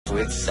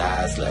switch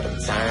sides, let them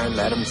turn,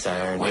 let them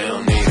turn. We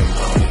don't need them,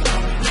 homie.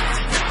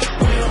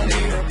 We don't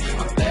need them.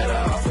 I'm better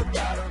off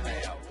without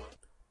them.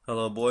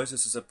 Hello boys,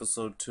 this is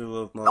episode 2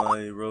 of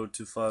my Road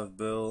to 5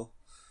 bill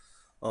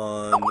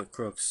on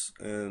CRUX,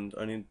 and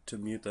I need to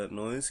mute that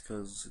noise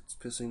because it's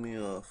pissing me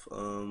off.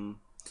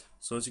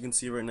 So as you can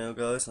see right now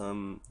guys,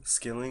 I'm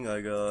skilling.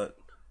 I got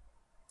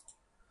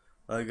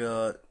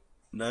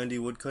 90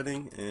 wood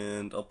cutting,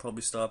 and I'll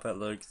probably stop at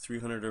like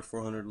 300 or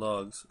 400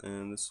 logs,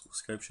 and this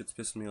Skype shit's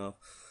pissing me off.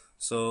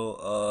 So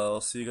I'll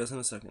see you guys in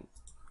a second.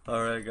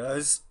 Alright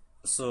guys,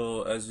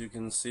 so as you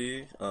can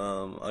see,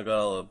 I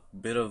got a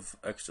bit of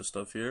extra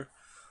stuff here.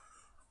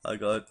 I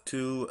got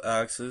 2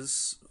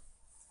 axes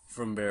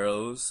from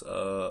Barrows,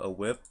 a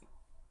whip,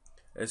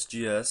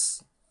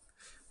 SGS,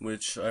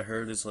 which I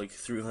heard is like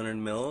 300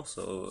 mil,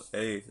 so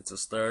hey, it's a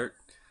start.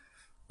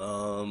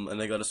 And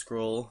I got a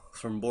scroll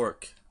from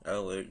Bork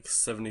at like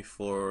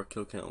 74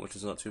 kill count, which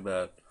is not too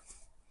bad.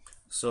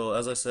 So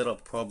as I said, I'll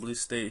probably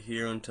stay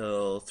here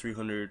until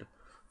 300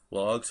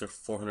 logs or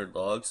 400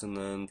 logs, and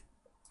then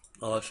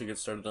I'll actually get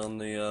started on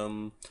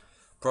the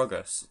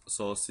progress.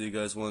 So I'll see you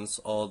guys once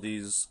all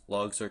these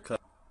logs are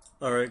cut.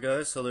 Alright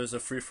guys, so there's a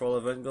free-for-all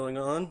event going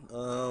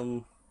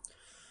on.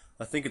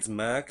 I think it's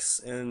max,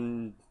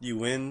 and you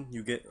win,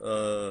 you get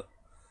a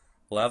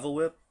lava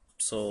whip,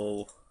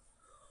 so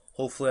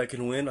hopefully I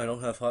can win. I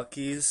don't have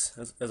hotkeys,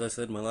 as I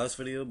said in my last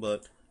video,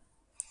 but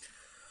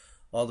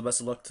all the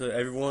best of luck to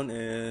everyone,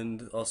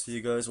 and I'll see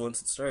you guys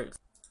once it starts.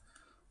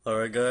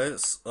 Alright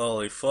guys,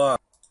 holy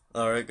fuck.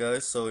 Alright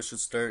guys, so it should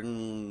start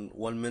in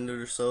 1 minute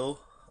or so.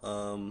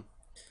 I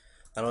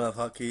don't have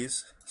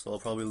hotkeys, so I'll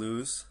probably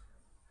lose.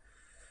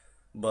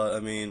 But I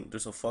mean,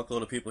 there's a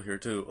fuckload of people here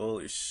too.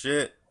 Holy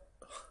shit.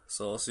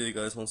 So I'll see you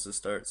guys once it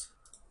starts.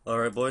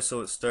 Alright boys, so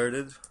it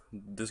started.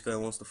 This guy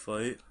wants to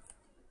fight.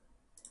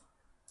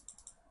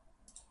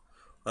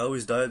 I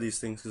always die at these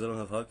things because I don't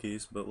have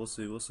hotkeys, but we'll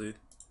see, we'll see.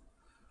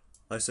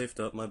 I safed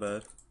up, my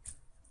bad.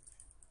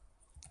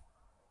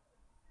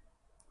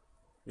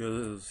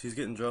 Yo, he's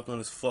getting dropped on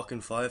his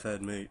fucking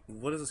 5-head, mate.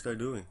 What is this guy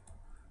doing?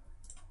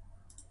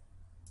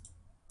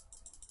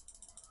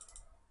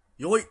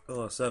 Yoink!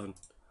 Oh, 7.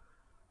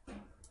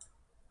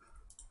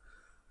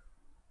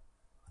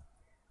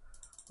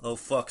 Oh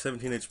fuck,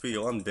 17 HP.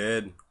 Yo, I'm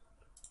dead.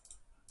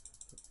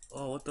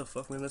 Oh, what the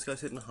fuck, man? This guy's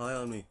hitting high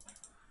on me.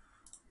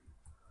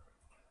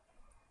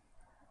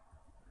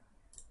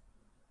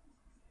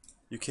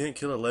 You can't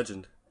kill a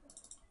legend.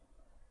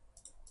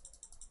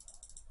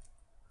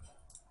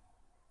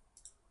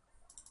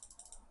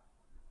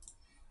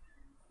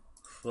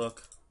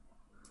 Fuck.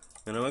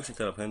 And I'm actually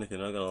kind of panicking,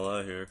 not gonna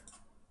lie here.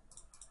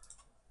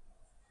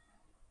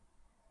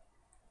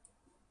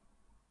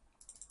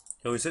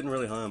 Yo, he's hitting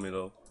really high on me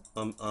though.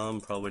 I'm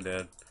probably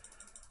dead.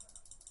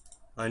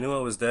 I knew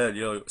I was dead.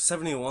 Yo,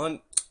 71?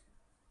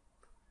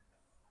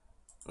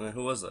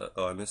 Who was that?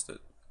 Oh, I missed it.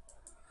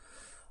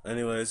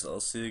 Anyways,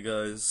 I'll see you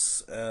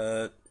guys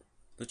at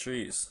the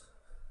trees.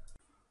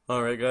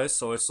 Alright guys,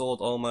 so I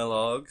sold all my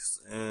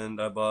logs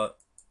and I bought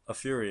a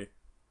Fury.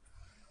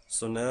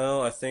 So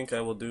now I think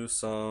I will do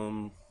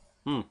some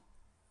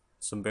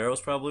barrels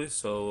probably,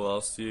 so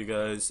I'll see you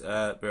guys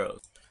at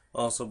barrels.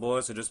 Also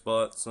boys, I just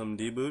bought some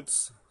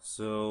D-boots,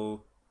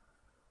 so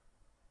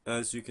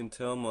as you can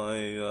tell,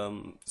 my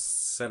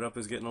setup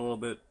is getting a little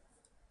bit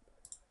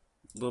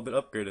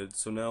upgraded.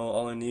 So now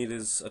all I need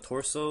is a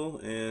torso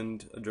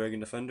and a dragon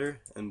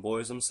defender, and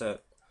boys, I'm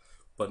set.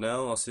 But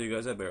now I'll see you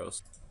guys at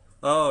barrels.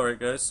 Alright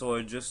guys, so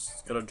I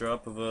just got a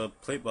drop of a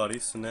plate body,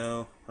 so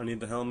now I need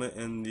the helmet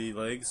and the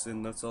legs,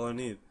 and that's all I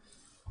need.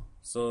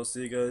 So I'll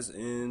see you guys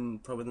in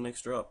probably the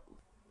next drop.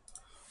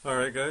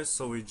 Alright guys,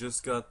 so we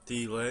just got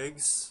the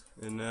legs,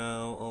 and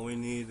now all we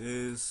need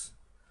is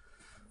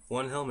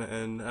 1 helmet.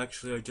 And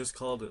actually I just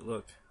called it.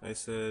 Look, I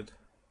said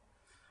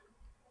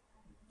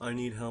I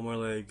need helmet or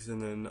legs,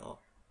 and then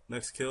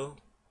next kill,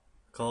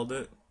 called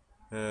it,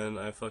 and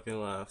I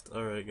fucking laughed.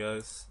 Alright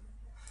guys,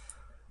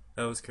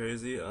 that was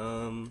crazy.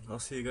 I'll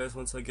see you guys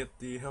once I get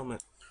the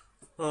helmet.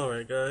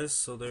 Alright guys,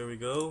 so there we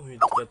go, we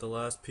got the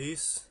last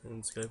piece,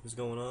 and Skype is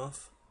going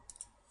off.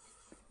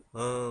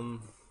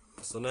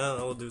 So now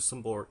I will do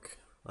some Bork.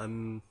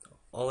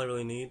 All I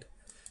really need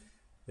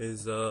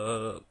is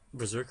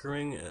Berserker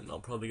ring, and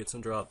I'll probably get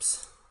some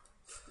drops.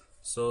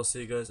 So I'll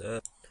see you guys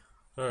at.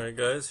 Alright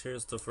guys,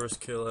 here's the first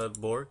kill at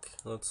Bork.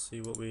 Let's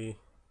see what we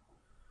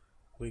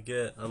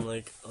get. I'm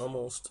like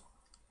almost,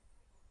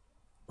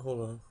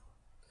 hold on,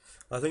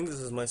 I think this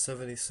is my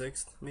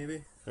 76th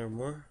maybe, or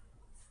more.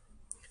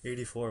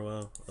 84,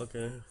 wow,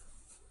 okay.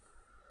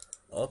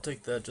 I'll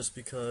take that just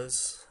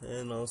because,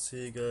 and I'll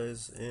see you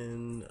guys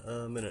in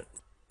a minute.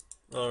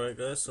 Alright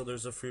guys, so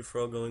there's a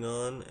free-for-all going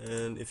on,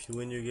 and if you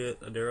win you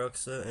get a Dharoks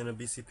set and a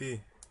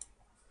BCP.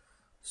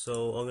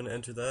 So I'm gonna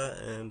enter that,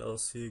 and I'll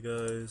see you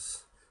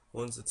guys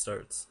once it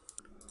starts.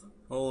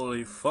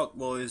 Holy fuck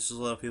boys, there's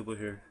a lot of people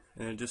here,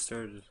 and it just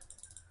started.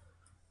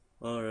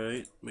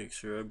 Alright, make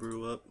sure I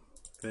brew up,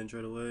 bench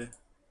right away.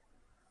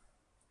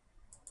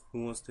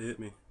 Who wants to hit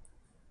me?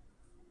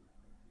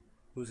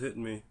 Who's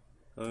hitting me?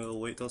 I'll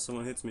wait till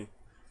someone hits me.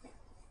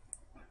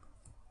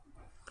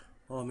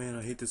 Oh man,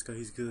 I hate this guy,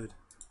 he's good.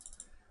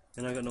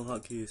 And I got no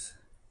hotkeys.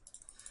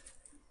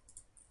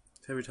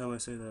 Every time I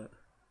say that.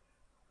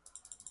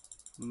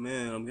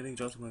 Man, I'm getting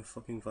dropped to my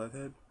fucking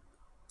 5-head.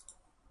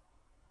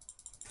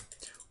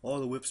 Oh,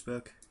 the whip's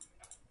back.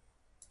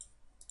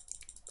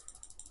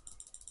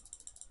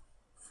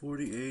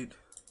 48.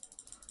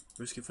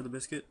 Risk it for the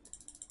biscuit.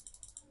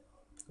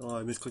 Oh,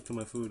 I misclicked on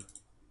my food.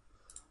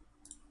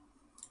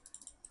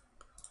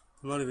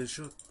 I'm not even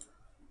shook.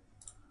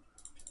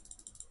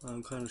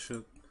 I'm kinda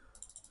shook.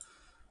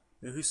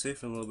 Yeah, he's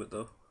safe in a little bit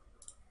though.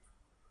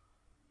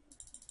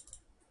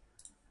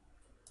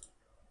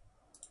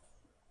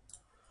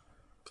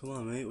 Come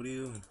on, mate, what are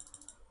you doing?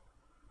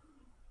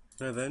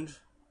 Can I avenge?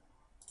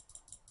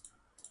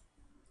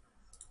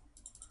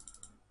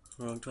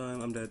 Wrong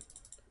time, I'm dead.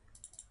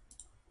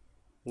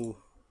 Ooh.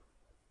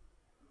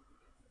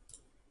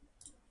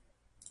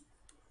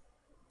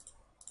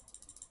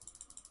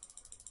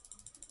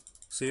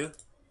 See ya?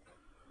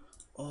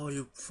 Oh,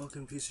 you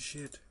fucking piece of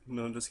shit.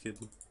 No, I'm just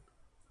kidding.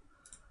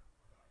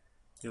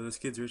 Yo, this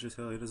kid's rich as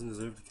hell, he doesn't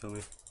deserve to kill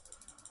me.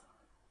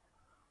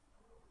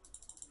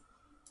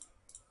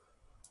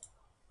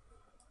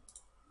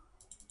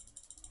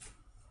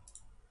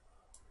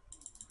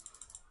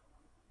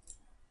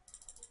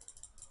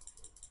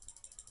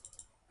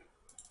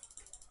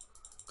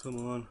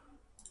 Come on.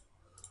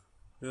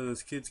 Yo,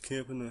 this kid's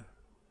camping there.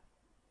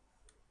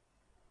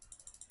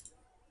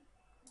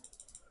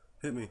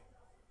 Hit me.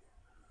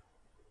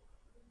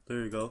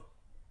 There you go.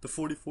 The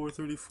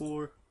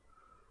 44-34.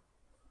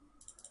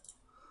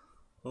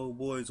 Oh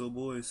boys, oh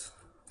boys.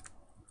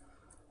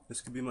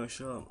 This could be my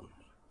shot.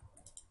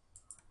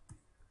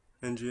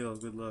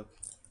 NGL, good luck.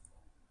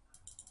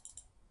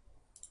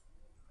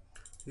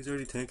 He's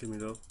already tanking me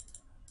though.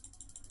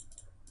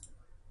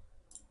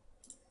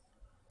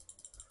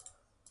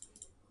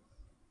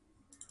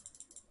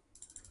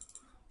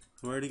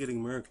 I'm already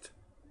getting murked.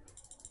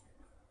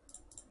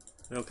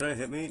 Yo, can I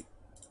hit me?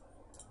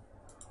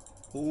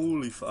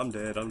 Holy I'm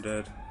dead, I'm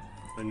dead.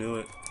 I knew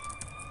it.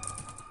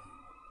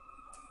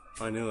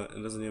 I knew it,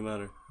 it doesn't even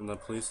matter. And the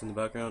police in the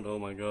background, oh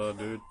my god,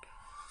 dude.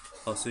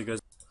 I'll see you guys.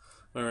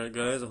 Alright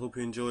guys, I hope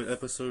you enjoyed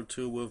episode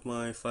 2 of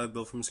my 5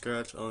 build from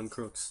scratch on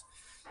CRUX.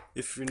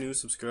 If you're new,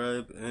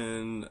 subscribe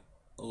and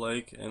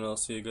like, and I'll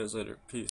see you guys later. Peace.